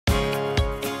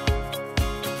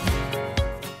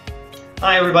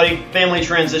Hi everybody, Family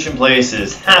Transition Place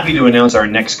is happy to announce our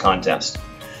next contest.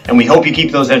 And we hope you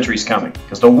keep those entries coming,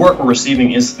 because the work we're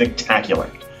receiving is spectacular.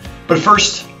 But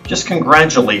first, just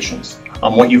congratulations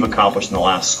on what you've accomplished in the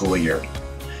last school year.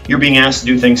 You're being asked to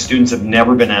do things students have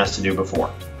never been asked to do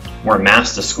before. Wear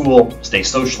masks to school, stay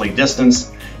socially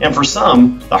distanced, and for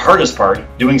some, the hardest part,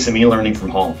 doing some e-learning from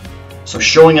home. So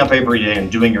showing up every day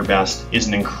and doing your best is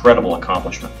an incredible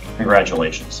accomplishment.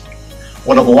 Congratulations.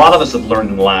 What a lot of us have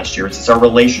learned in the last year is it's our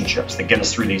relationships that get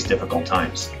us through these difficult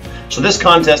times. So this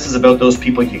contest is about those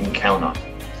people you can count on.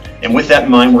 And with that in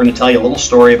mind, we're going to tell you a little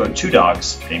story about two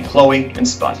dogs named Chloe and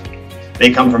Spud.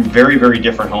 They come from very, very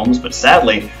different homes, but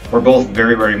sadly, we're both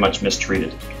very, very much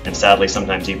mistreated, and sadly,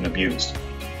 sometimes even abused.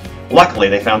 Luckily,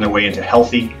 they found their way into a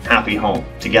healthy, happy home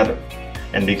together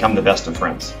and become the best of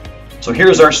friends. So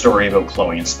here's our story about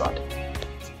Chloe and Spud.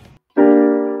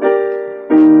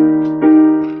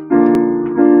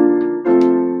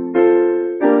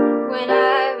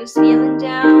 Was feeling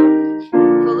down,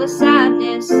 full of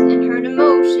sadness and hurt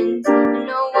emotions, and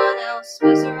no one else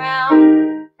was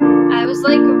around. I was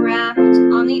like a raft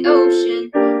on the ocean.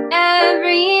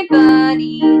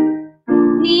 Everybody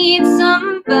needs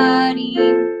somebody,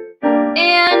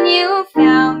 and you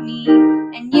found me.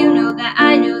 And you know that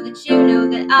I know that you know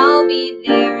that I'll be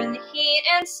there in the heat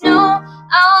and snow.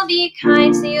 I'll be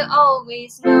kind so you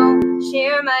always know.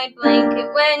 Share my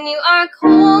blanket when you are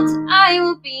cold. I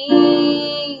will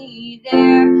be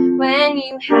there when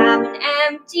you have an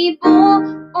empty bowl,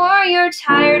 or you're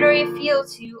tired or you feel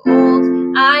too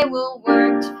old. I will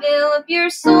work to fill up your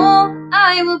soul.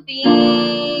 I will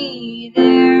be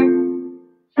there.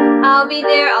 I'll be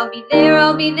there, I'll be there,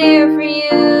 I'll be there for you.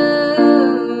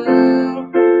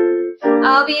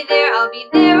 I'll be there, I'll be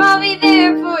there, I'll be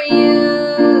there for you.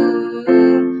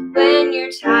 When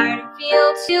you're tired and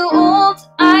feel too old,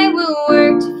 I will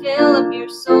work to fill up your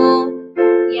soul.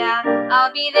 Yeah,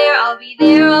 I'll be there, I'll be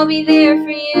there, I'll be there for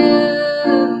you.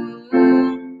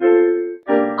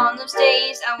 On those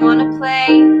days I wanna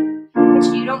play, but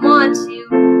you don't want to,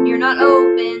 you're not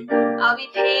open. I'll be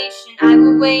patient, I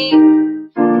will wait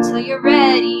until you're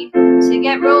ready to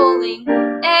get rolling.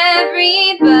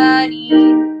 Everybody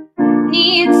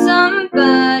needs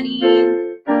somebody,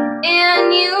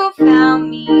 and you found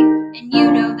me. And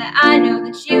you know that I know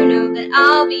that you know that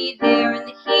I'll be there in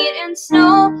the heat and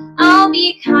snow. I'll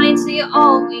be kind so you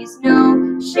always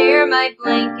know. Share my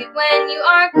blanket when you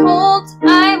are cold.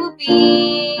 I will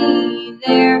be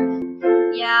there.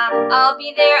 Yeah, I'll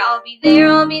be there, I'll be there,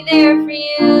 I'll be there for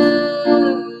you.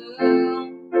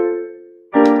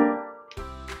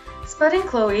 Spud and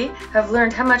Chloe have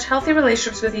learned how much healthy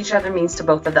relationships with each other means to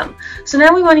both of them. So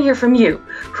now we want to hear from you.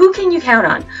 Who can you count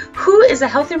on? Who is a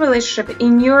healthy relationship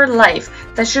in your life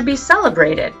that should be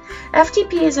celebrated?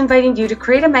 FTP is inviting you to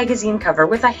create a magazine cover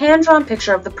with a hand-drawn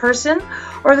picture of the person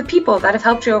or the people that have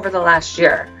helped you over the last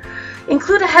year.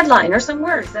 Include a headline or some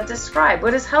words that describe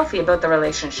what is healthy about the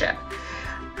relationship.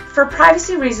 For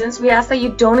privacy reasons, we ask that you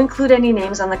don't include any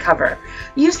names on the cover.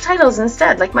 Use titles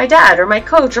instead, like my dad or my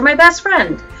coach or my best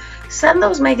friend. Send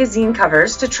those magazine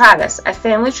covers to Travis at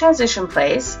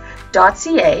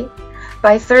familytransitionplace.ca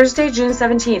by Thursday, June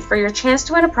 17th for your chance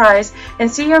to win a prize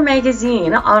and see your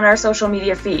magazine on our social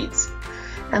media feeds.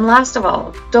 And last of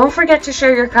all, don't forget to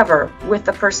share your cover with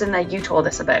the person that you told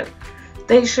us about.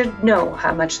 They should know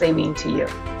how much they mean to you.